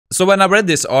So when I read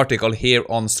this article here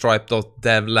on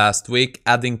Stripe.dev last week,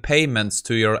 adding payments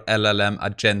to your LLM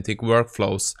agentic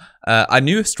workflows, I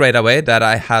knew straight away that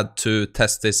I had to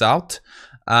test this out.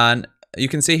 And you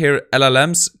can see here,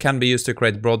 LLMs can be used to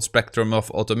create broad spectrum of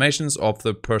automations of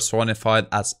the personified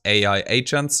as AI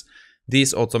agents.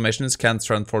 These automations can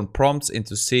transform prompts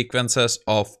into sequences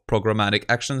of programmatic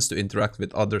actions to interact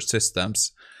with other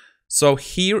systems. So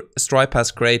here, Stripe has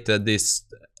created this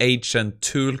agent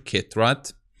toolkit,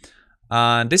 right?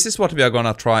 And this is what we are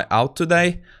gonna try out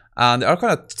today. And there are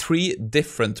kind of 3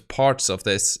 different parts of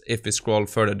this if we scroll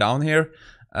further down here.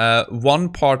 One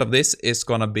part of this is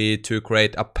gonna be to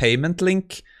create a payment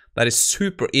link that is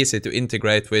super easy to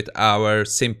integrate with our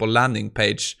simple landing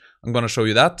page. I'm gonna show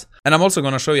you that. And I'm also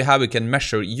gonna show you how we can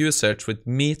measure usage with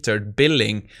metered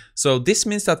billing. So this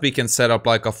means that we can set up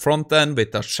like a front end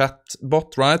with a chat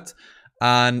bot, right?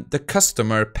 And the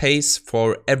customer pays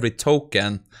for every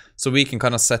token. So we can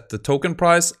kind of set the token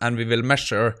price and we will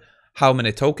measure how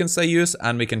many tokens they use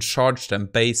and we can charge them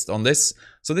based on this.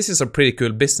 So this is a pretty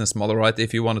cool business model, right?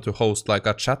 If you wanted to host like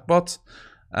a chatbot.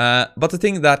 But the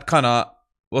thing that kind of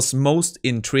was most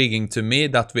intriguing to me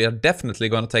that we are definitely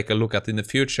going to take a look at in the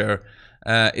future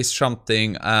is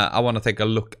something I want to take a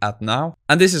look at now.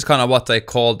 And this is kind of what they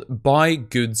called buy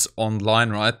goods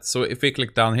online, right? So if we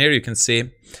click down here, you can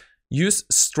see use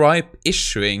Stripe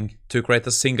issuing to create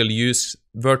a single-use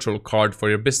virtual card for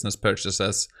your business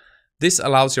purchases. This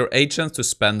allows your agents to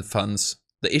spend funds.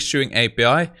 The issuing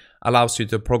API allows you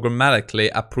to programmatically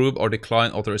approve or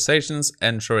decline authorizations,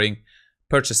 ensuring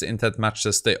purchase intent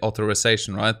matches the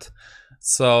authorization, right?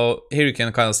 So here you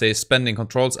can kind of say spending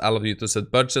controls allow you to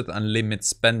set budget and limit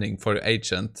spending for your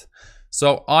agent.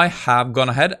 So I have gone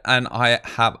ahead and I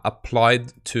have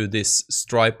applied to this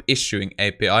Stripe issuing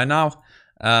API now.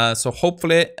 So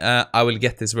hopefully I will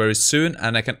get this very soon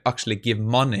and I can actually give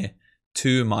money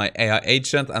to my AI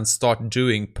agent and start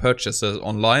doing purchases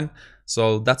online.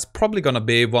 So that's probably gonna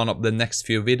be one of the next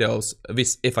few videos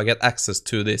if I get access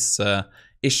to this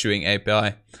issuing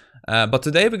API. But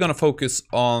today we're gonna focus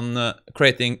on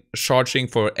creating charging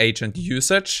for agent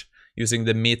usage using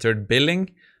the metered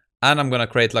billing. And I'm gonna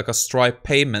create like a Stripe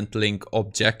payment link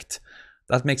object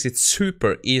that makes it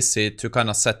super easy to kind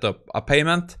of set up a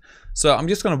payment. So I'm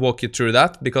just going to walk you through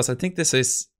that because I think this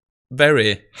is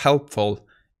very helpful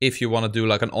if you want to do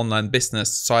like an online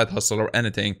business, side hustle or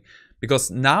anything.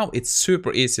 Because now it's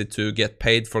super easy to get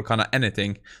paid for kind of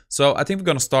anything. So I think we're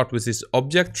going to start with this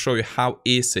object, show you how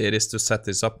easy it is to set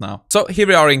this up now. So here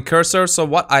we are in Cursor. So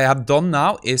what I have done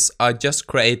now is I just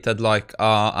created like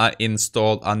I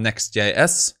installed a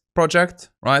Next.js project,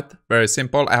 right? Very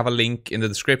simple. I have a link in the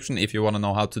description if you want to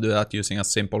know how to do that using a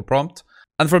simple prompt.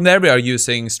 And from there we are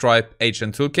using Stripe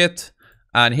Agent Toolkit.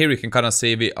 And here you can kind of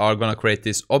see we are going to create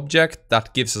this object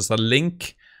that gives us a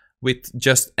link with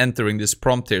just entering this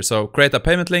prompt here. So create a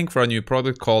payment link for a new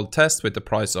product called test with the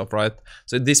price of, right?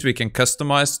 So this we can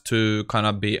customize to kind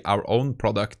of be our own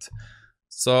product.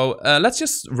 So let's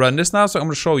just run this now. So I'm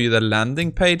going to show you the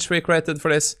landing page we created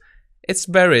for this. It's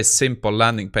very simple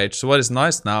landing page. So what is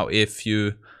nice now if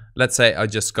you, let's say I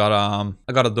just got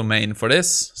a domain for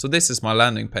this. So this is my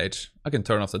landing page. I can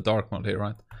turn off the dark mode here,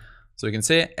 right? So you can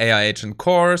see AI agent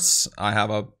course. I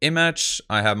have an image.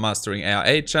 I have mastering AI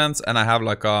agents, and I have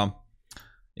like a,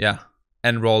 yeah,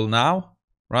 enroll now,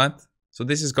 right? So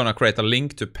this is gonna create a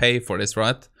link to pay for this,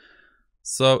 right?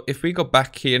 So if we go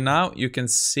back here now, you can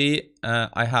see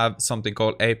I have something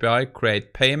called API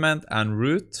create payment and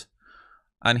route,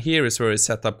 and here is where we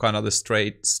set up kind of the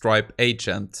straight Stripe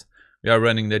agent. We are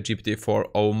running the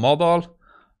GPT-4o model.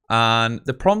 And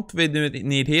the prompt we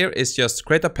need here is just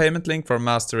create a payment link for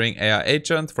mastering AI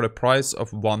agent for the price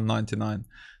of $1.99.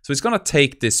 So it's going to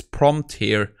take this prompt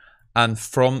here. And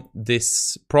from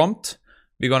this prompt,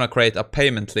 we're going to create a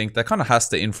payment link that kind of has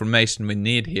the information we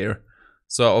need here.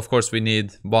 So of course we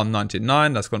need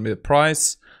 $1.99. That's going to be the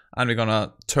price. And we're going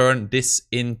to turn this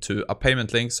into a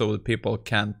payment link so that people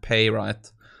can pay,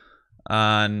 right?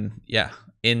 And yeah.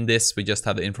 In this, we just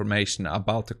have the information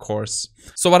about the course.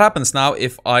 So what happens now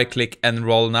if I click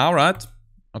enroll now, right?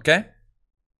 Okay.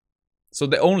 So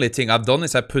the only thing I've done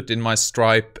is I put in my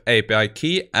Stripe API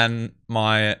key and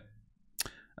my,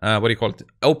 what do you call it?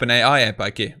 OpenAI API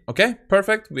key. Okay,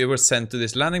 perfect. We were sent to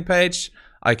this landing page.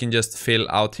 I can just fill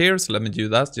out here. So let me do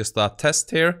that, just a test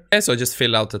here. Okay, so just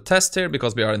fill out the test here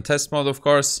because we are in test mode, of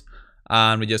course.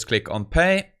 And we just click on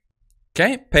pay.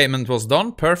 Okay, payment was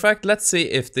done. Perfect. Let's see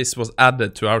if this was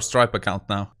added to our Stripe account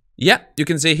now. Yeah, you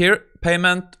can see here,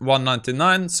 payment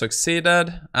 $1.99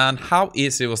 succeeded. And how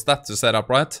easy was that to set up,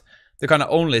 right? the kind of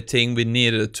only thing we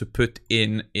needed to put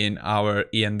in our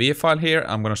env file here.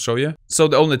 I'm going to show you. So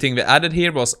the only thing we added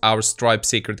here was our Stripe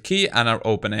secret key and our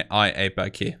OpenAI API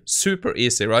key. Super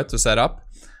easy, right, to set up.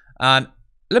 And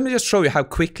let me just show you how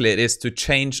quickly it is to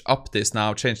change up this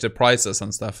now, change the prices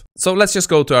and stuff. So let's just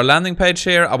go to our landing page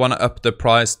here. I want to up the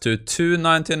price to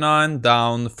 $2.99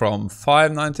 down from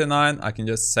 $5.99. I can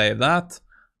just save that.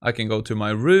 I can go to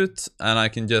my route and I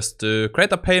can just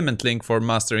create a payment link for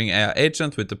Mastering AI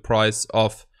Agent with the price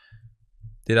of,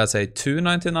 did I say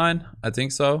 $2.99? I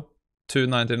think so.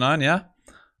 $2.99, yeah.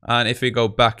 And if we go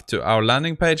back to our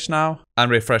landing page now and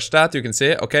refresh that, you can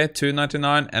see, okay,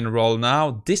 $2.99, enroll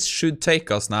now. This should take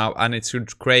us now and it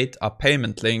should create a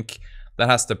payment link that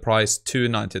has the price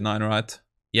 $2.99, right?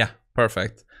 Yeah,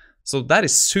 perfect. So that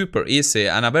is super easy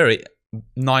and a very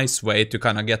nice way to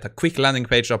kind of get a quick landing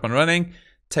page up and running.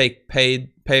 Take paid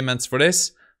payments for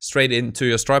this straight into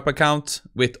your Stripe account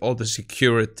with all the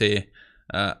security,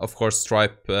 of course,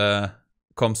 Stripe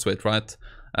comes with, right?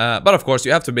 But of course,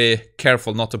 you have to be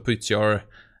careful not to put your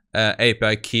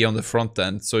API key on the front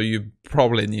end. So you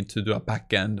probably need to do a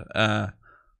back end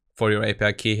for your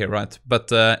API key here, right? But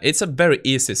it's a very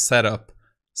easy setup.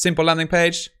 Simple landing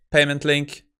page, payment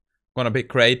link, gonna be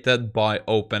created by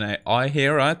OpenAI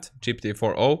here, right?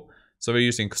 GPT-4o. So we're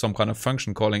using some kind of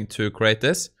function calling to create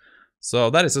this. So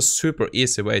that is a super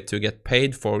easy way to get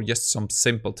paid for just some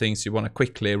simple things you want to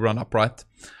quickly run up, right?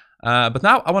 But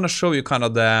now I want to show you kind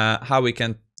of how we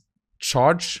can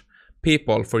charge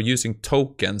people for using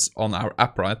tokens on our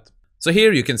app, right? So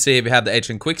here you can see we have the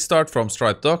Agent Quick Start from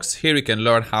Stripe Docs. Here you can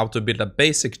learn how to build a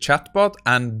basic chatbot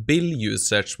and bill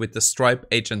usage with the Stripe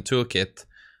Agent Toolkit.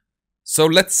 So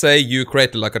let's say you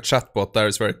created like a chatbot that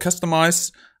is very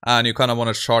customized and you kind of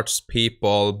want to charge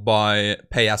people by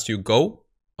pay as you go,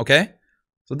 okay?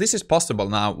 So this is possible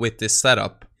now with this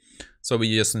setup. So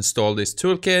we just install this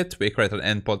toolkit, we create an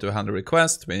endpoint to handle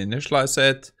request, we initialize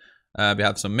it, we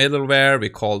have some middleware, we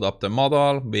called up the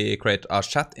model, we create a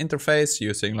chat interface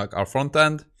using like our front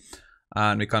end,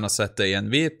 and we kind of set the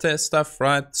env stuff,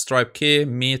 right? Stripe key,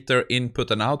 meter,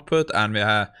 input and output, and we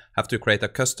have to create a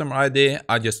customer ID.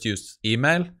 I just use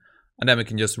email, and then we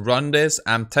can just run this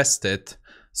and test it.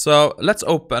 So let's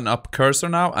open up Cursor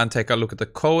now and take a look at the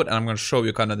code, and I'm going to show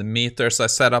you kind of the meters I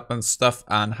set up and stuff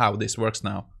and how this works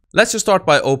now. Let's just start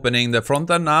by opening the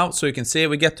front end now. So you can see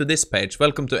we get to this page,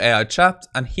 welcome to AI Chat,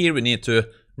 and here we need to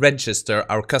register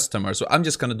our customer. So I'm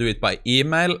just going to do it by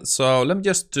email. So let me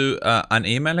just do an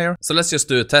email here. So let's just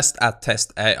do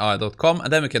test@testai.com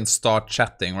and then we can start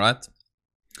chatting, right?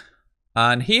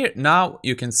 And here now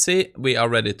you can see we are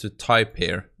ready to type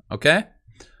here, okay?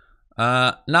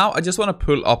 Now I just want to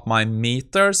pull up my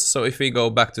meters. So if we go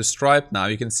back to Stripe now,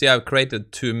 you can see I've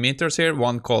created two meters here,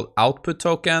 one called output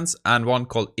tokens and one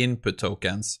called input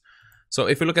tokens. So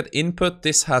if you look at input,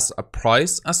 this has a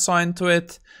price assigned to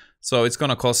it. So it's going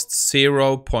to cost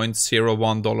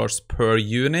 $0.01 per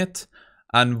unit,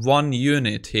 and 1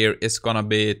 unit here is going to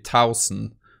be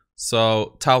 1,000.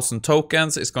 So 1,000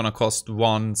 tokens is going to cost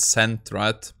 1 cent,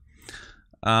 right?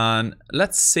 And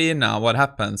let's see now what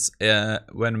happens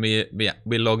when we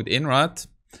logged in, right?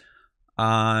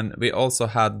 And we also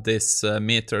had this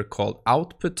meter called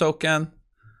output token.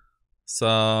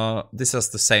 So this has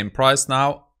the same price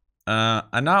now.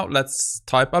 And now let's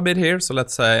type a bit here. So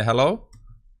let's say hello.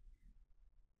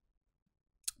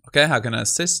 Okay, how can I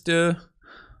assist you?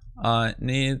 I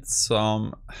need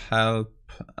some help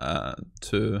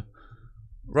to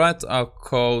write our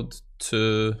code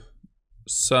to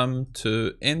sum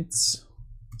to ints,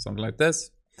 something like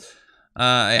this.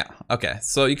 Yeah, okay,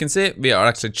 so you can see we are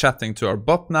actually chatting to our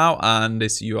bot now and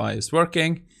this UI is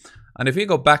working. And if we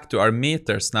go back to our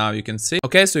meters now, you can see,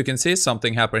 okay, so you can see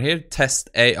something happen here. Test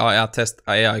AI at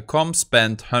testai.com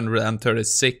spent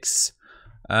 136,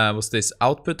 was this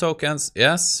output tokens?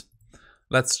 Yes.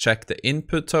 Let's check the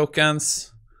input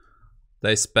tokens.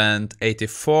 They spent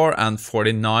 84 and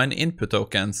 49 input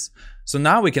tokens. So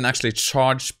now we can actually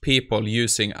charge people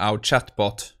using our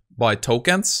chatbot by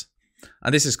tokens.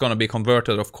 And this is going to be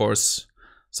converted, of course.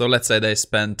 So let's say they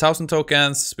spend 1,000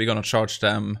 tokens. We're going to charge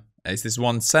them, is this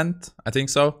 1 cent? I think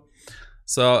so.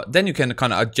 So then you can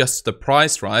kind of adjust the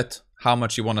price, right? How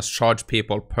much you want to charge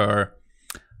people per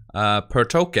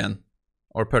token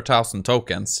or per 1,000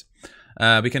 tokens.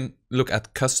 We can look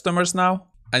at customers now.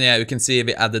 And yeah, you can see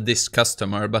we added this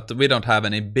customer, but we don't have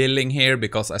any billing here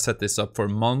because I set this up for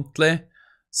monthly.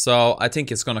 So I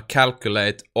think it's going to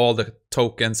calculate all the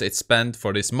tokens it spent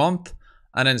for this month,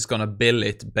 and then it's going to bill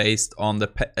it based on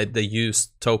the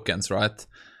used tokens, right?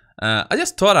 I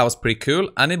just thought that was pretty cool,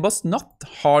 and it was not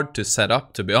hard to set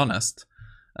up, to be honest.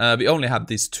 we only have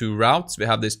these two routes. We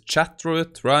have this chat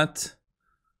route, right?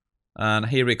 And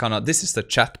here we kind of, this is the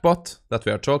chatbot that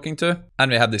we are talking to.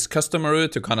 And we have this customer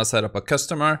route to kind of set up a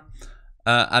customer.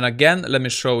 And again, let me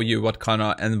show you what kind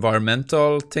of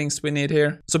environmental things we need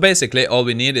here. So basically, all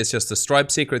we need is just the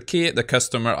Stripe secret key. The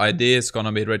customer ID is going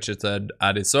to be registered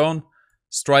at its own.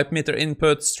 Stripe meter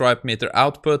input, Stripe meter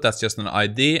output, that's just an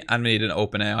ID. And we need an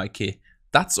OpenAI key.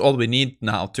 That's all we need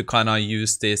now to kind of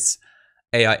use this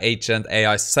AI agent,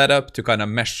 AI setup to kind of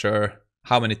measure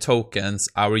how many tokens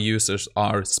our users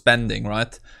are spending,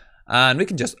 right? And we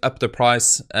can just up the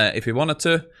price if we wanted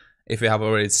to. If we have a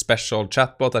very special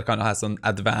chatbot that kind of has an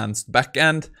advanced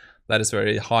backend that is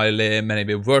very highly,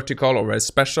 maybe vertical or very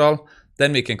special,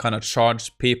 then we can kind of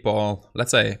charge people,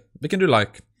 let's say, we can do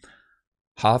like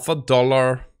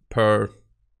 $0.50 per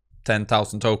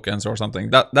 10,000 tokens or something.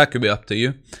 That could be up to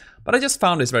you. But I just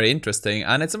found this very interesting,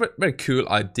 and it's a very cool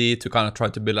idea to kind of try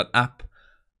to build an app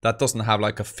that doesn't have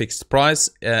like a fixed price,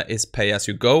 is pay as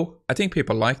you go. I think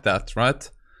people like that, right?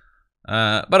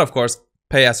 But of course,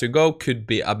 pay as you go could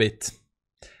be a bit,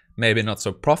 maybe not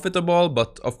so profitable,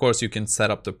 but of course you can set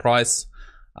up the price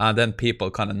and then people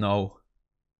kind of know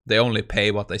they only pay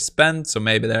what they spend. So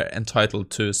maybe they're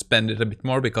entitled to spend it a bit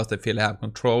more because they feel they have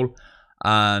control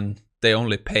and they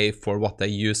only pay for what they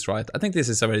use, right? I think this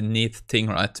is a very neat thing,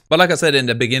 right? But like I said in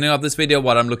the beginning of this video,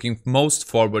 what I'm looking most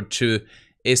forward to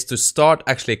is to start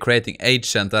actually creating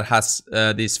agent that has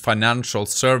these financial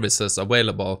services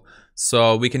available.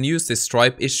 So we can use this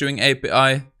Stripe issuing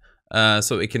API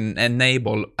so we can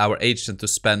enable our agent to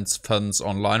spend funds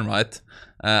online, right?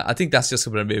 I think that's just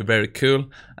going to be very cool.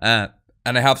 And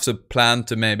I have to plan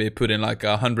to maybe put in like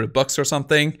 $100 or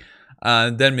something.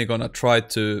 And then we're going to try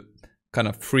to kind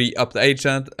of free up the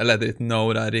agent and let it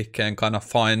know that it can kind of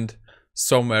find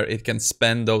somewhere it can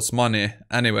spend those money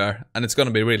anywhere. And it's going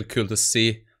to be really cool to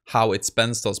see how it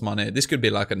spends those money. This could be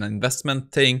like an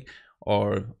investment thing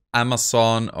or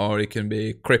Amazon, or it can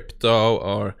be crypto,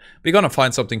 or we're going to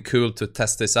find something cool to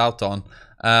test this out on.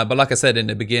 But like I said in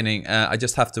the beginning, I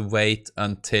just have to wait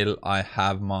until I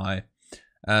have my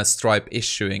Stripe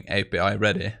issuing API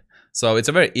ready. So it's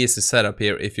a very easy setup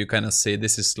here. If you kind of see,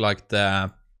 this is like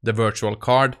the virtual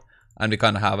card, and we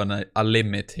kind of have a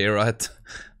limit here, right?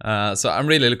 So I'm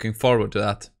really looking forward to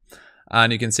that.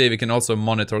 And you can see we can also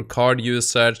monitor card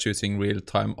usage using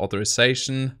real-time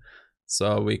authorization.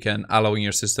 So we can allow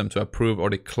your system to approve or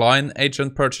decline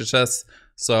agent purchases.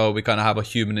 So we kind of have a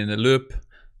human in the loop,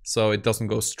 so it doesn't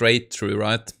go straight through,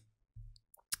 right?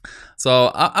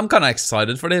 So I'm kind of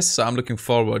excited for this. So I'm looking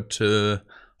forward to,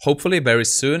 hopefully very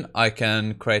soon, I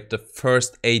can create the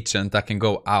first agent that can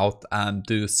go out and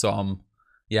do some,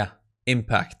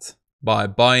 impact by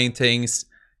buying things,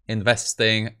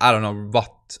 investing. I don't know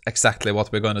exactly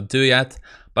what we're going to do yet,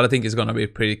 but I think it's going to be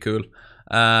pretty cool.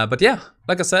 But yeah,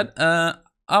 like I said,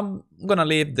 I'm going to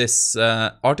leave this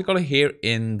article here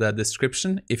in the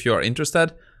description if you are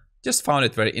interested. Just found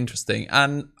it very interesting,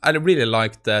 and I really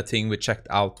liked the thing we checked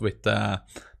out with the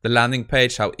landing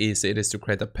page, how easy it is to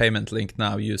create a payment link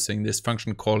now using this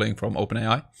function calling from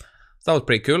OpenAI. So that was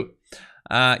pretty cool.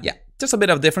 Yeah, just a bit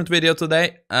of a different video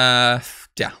today.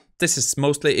 Yeah, this is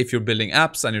mostly if you're building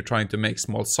apps and you're trying to make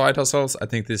small side hustles. I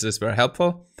think this is very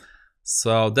helpful.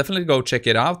 So definitely go check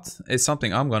it out. It's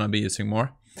something I'm going to be using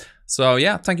more. So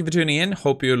yeah, thank you for tuning in.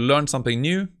 Hope you learned something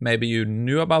new. Maybe you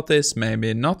knew about this,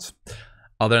 maybe not.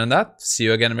 Other than that, see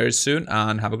you again very soon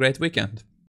and have a great weekend.